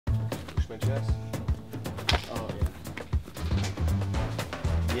my chest. Oh, yeah.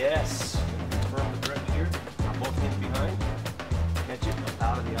 Yes. Firm the grip here. Both hands behind. Catch it up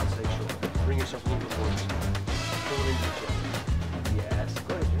out of the outside shoulder. Bring yourself a little bit forward. Pull it into your chest. Yes.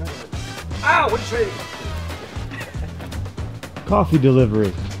 Go ahead. You're not even... Ow! What are you trying? Coffee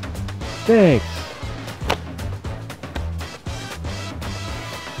delivery. Thanks.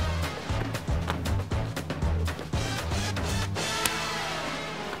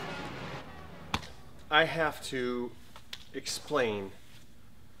 I have to explain,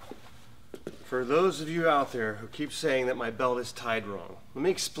 for those of you out there who keep saying that my belt is tied wrong, let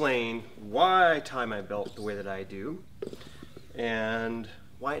me explain why I tie my belt the way that I do and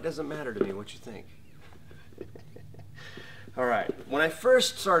why it doesn't matter to me what you think. All right, when I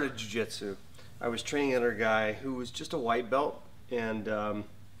first started Jiu-Jitsu, I was training under a guy who was just a white belt, and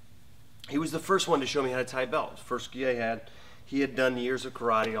he was the first one to show me how to tie belts. First gi I had. He had done years of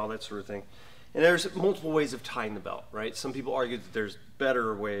karate, all that sort of thing. And there's multiple ways of tying the belt, right? Some people argue that there's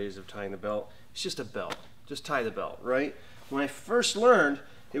better ways of tying the belt. It's just a belt. Just tie the belt, right? When I first learned,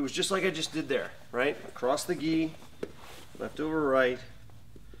 it was just like I just did there, right? Across the gi, left over right.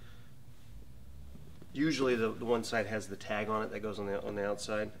 Usually the one side has the tag on it that goes on the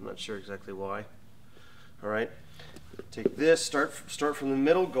outside. I'm not sure exactly why. All right. Take this, start from the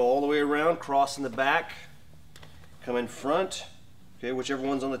middle, go all the way around, cross in the back, come in front. Okay, whichever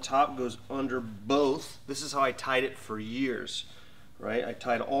one's on the top goes under both. This is how I tied it for years, right? I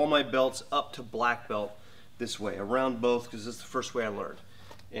tied all my belts up to black belt this way, around both, because this is the first way I learned.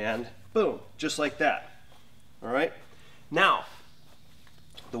 And boom, just like that, all right? Now,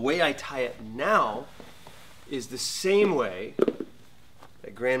 the way I tie it now is the same way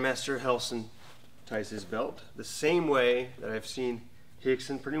that Grandmaster Helson ties his belt, the same way that I've seen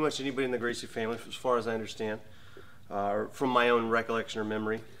Hicks and pretty much anybody in the Gracie family, as far as I understand, from my own recollection or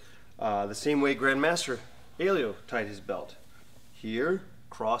memory, the same way Grandmaster Elio tied his belt. Here,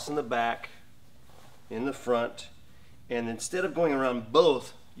 cross in the back, in the front, and instead of going around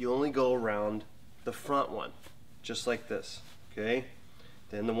both, you only go around the front one, just like this, okay?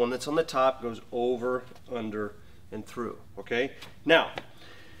 Then the one that's on the top goes over, under, and through, okay? Now,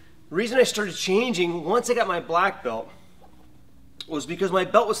 the reason I started changing once I got my black belt was because my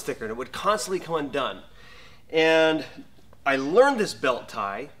belt was thicker and it would constantly come undone. And I learned this belt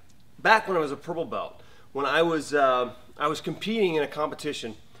tie back when I was a purple belt. When I was competing in a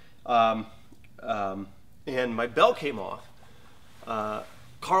competition, and my belt came off.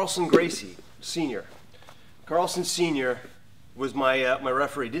 Gracie Senior. Carlson Senior was my my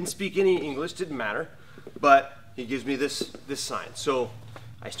referee. Didn't speak any English, didn't matter, but he gives me this sign. So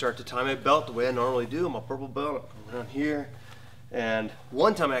I start to tie my belt the way I normally do. I'm a purple belt around here. And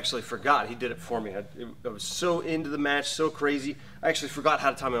one time I actually forgot. He did it for me. I was so into the match, so crazy, I actually forgot how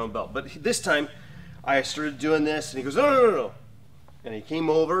to tie my own belt. But this time I started doing this and he goes, no, no, no, no. And he came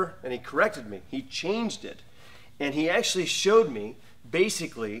over and he corrected me. He changed it. And he actually showed me,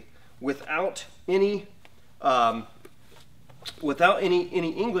 basically, without any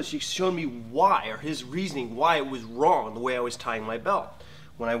English, he showed me why, or his reasoning, why it was wrong the way I was tying my belt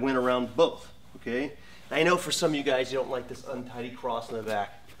when I went around both, okay? I know for some of you guys, you don't like this untidy cross in the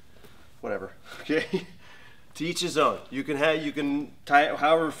back. Whatever, okay? To each his own. You can tie it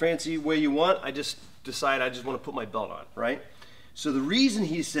however fancy way you want. I just decide I just want to put my belt on, right? So the reason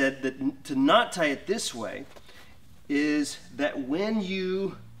he said that to not tie it this way is that when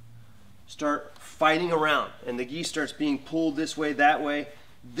you start fighting around and the gi starts being pulled this way, that way,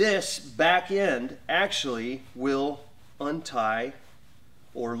 this back end actually will untie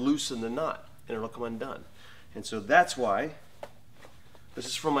or loosen the knot, and it'll come undone. And so that's why, this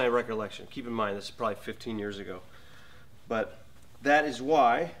is from my recollection. Keep in mind, this is probably 15 years ago. But that is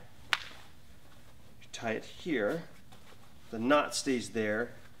why you tie it here, the knot stays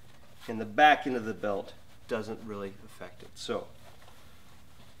there, and the back end of the belt doesn't really affect it. So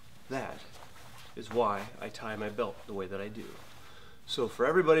that is why I tie my belt the way that I do. So for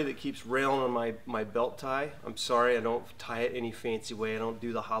everybody that keeps railing on my belt tie, I'm sorry, I don't tie it any fancy way. I don't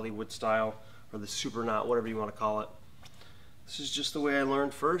do the Hollywood style or the super knot, whatever you want to call it. This is just the way I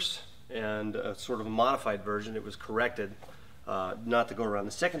learned first, and a sort of a modified version. It was corrected, not to go around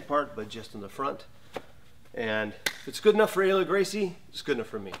the second part, but just in the front. And if it's good enough for Ayla Gracie, it's good enough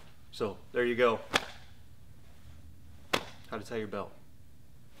for me. So there you go. How to tie your belt.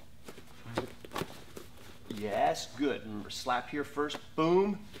 Yes, good. Remember, slap here first,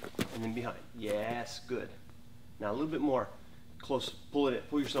 boom, and then behind. Yes, good. Now a little bit more. Close, pull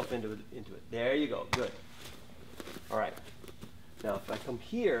yourself into it. There you go, good. All right. Now if I come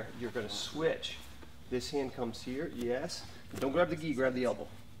here, you're gonna switch. This hand comes here, yes. Don't grab the gi, grab the elbow.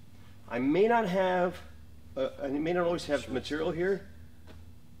 I may not have, I may not always have material here,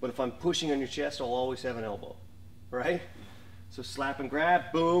 but if I'm pushing on your chest, I'll always have an elbow, right? So slap and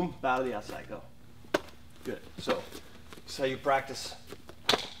grab, boom, bow to the outside, go. Good, so this is how you practice.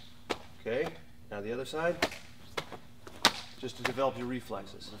 Okay, now the other side, just to develop your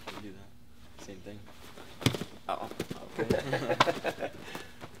reflexes. What if we do that? Same thing. Uh-oh. Okay.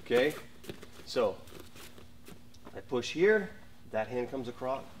 Okay, so I push here, that hand comes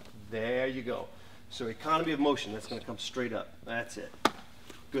across, there you go. So economy of motion, that's gonna come straight up, that's it.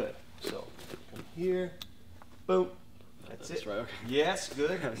 Good, so come here, boom, that's it. Right, okay. Yes,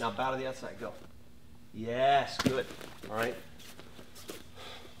 good. Now bow to the outside, go. Yes, good. All right,